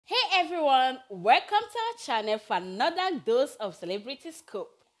everyone, welcome to our channel for another dose of Celebrity Scoop.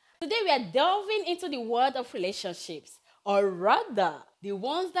 Today we are delving into the world of relationships, or rather, the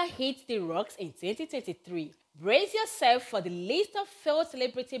ones that hit the rocks in 2023. Brace yourself for the list of failed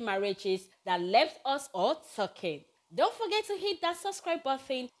celebrity marriages that left us all talking. Don't forget to hit that subscribe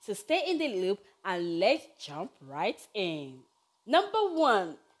button to stay in the loop, and let's jump right in. Number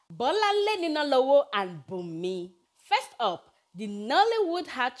 1. Bolanle Ninalowo and Bunmi. First up, the Nollywood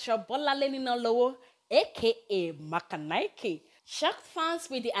heartthrob Bolanle Ninalowo, aka Makanaike, shocked fans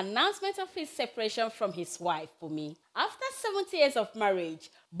with the announcement of his separation from his wife, Bunmi. After 70 years of marriage,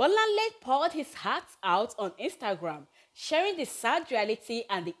 Bolanle poured his heart out on Instagram, sharing the sad reality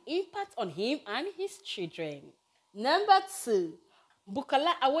and the impact on him and his children. Number 2.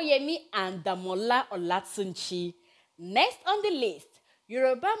 Bukola Awoyemi and Damola Olatunji. Next on the list,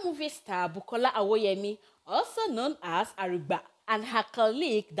 Yoruba movie star Bukola Awoyemi, also known as Arugba, and her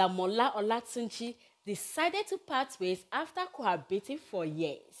colleague Damola Olatunji decided to part ways after cohabiting for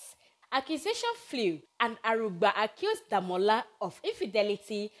years. Accusation flew, and Arugba accused Damola of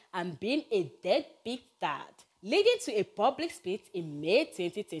infidelity and being a deadbeat dad, leading to a public split in May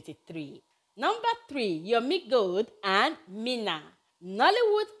 2023. Number 3. Yomi Gold and Mina.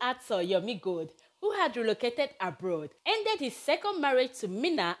 Nollywood actor Yomi Gold, who had relocated abroad, ended his second marriage to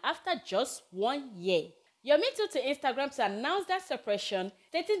Mina after just 1 year. Yomi took to Instagram to announce that separation,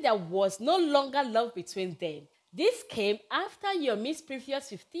 stating there was no longer love between them. This came after Yomi's previous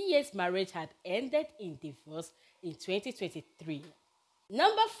 15 years marriage had ended in divorce in 2023.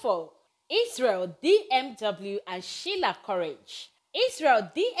 Number 4. Israel DMW and Sheila Courage. Israel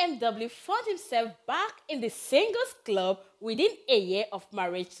DMW found himself back in the singles club within a year of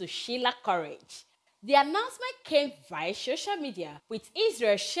marriage to Sheila Courage. The announcement came via social media, with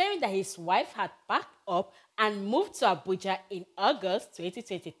Israel sharing that his wife had packed up and moved to Abuja in August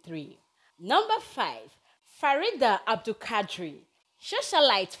 2023. Number 5. Farida Abdulkadri.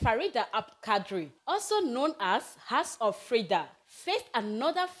 Socialite Farida Abdulkadri, also known as House of Frida, faced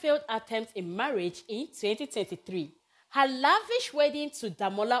another failed attempt in marriage in 2023. Her lavish wedding to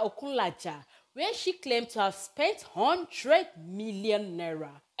Damola Okunlaja, where she claimed to have spent 100 million naira,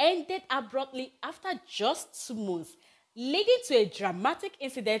 ended abruptly after just 2 months, leading to a dramatic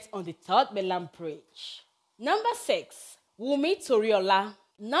incident on the Third Mainland Bridge. Number 6. Wunmi Toriola.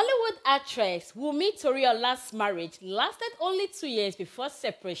 Nollywood actress Wunmi Toriola's marriage lasted only 2 years before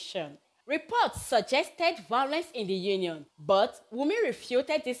separation. Reports suggested violence in the union, but Wunmi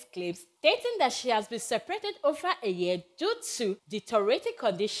refuted these claims, stating that she has been separated over a year due to deteriorating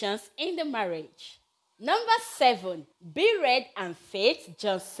conditions in the marriage. Number 7. B-Red and Faith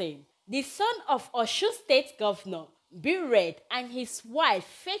Johnson. The son of Osun State Governor B-Red and his wife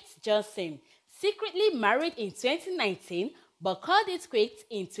Faith Johnson secretly married in 2019 but called it quits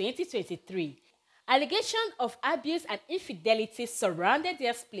in 2023. Allegations of abuse and infidelity surrounded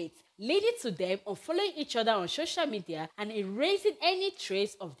their split, leading to them unfollowing each other on social media and erasing any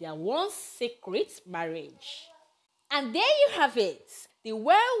trace of their once secret marriage. And there you have it, the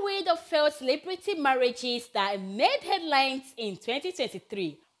whirlwind of failed celebrity marriages that made headlines in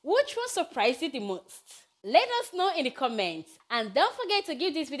 2023. Which one surprised you the most? Let us know in the comments, and don't forget to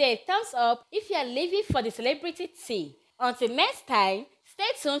give this video a thumbs up if you are living for the celebrity tea. Until next time, stay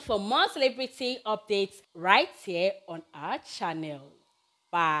tuned for more celebrity updates right here on our channel.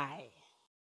 Bye.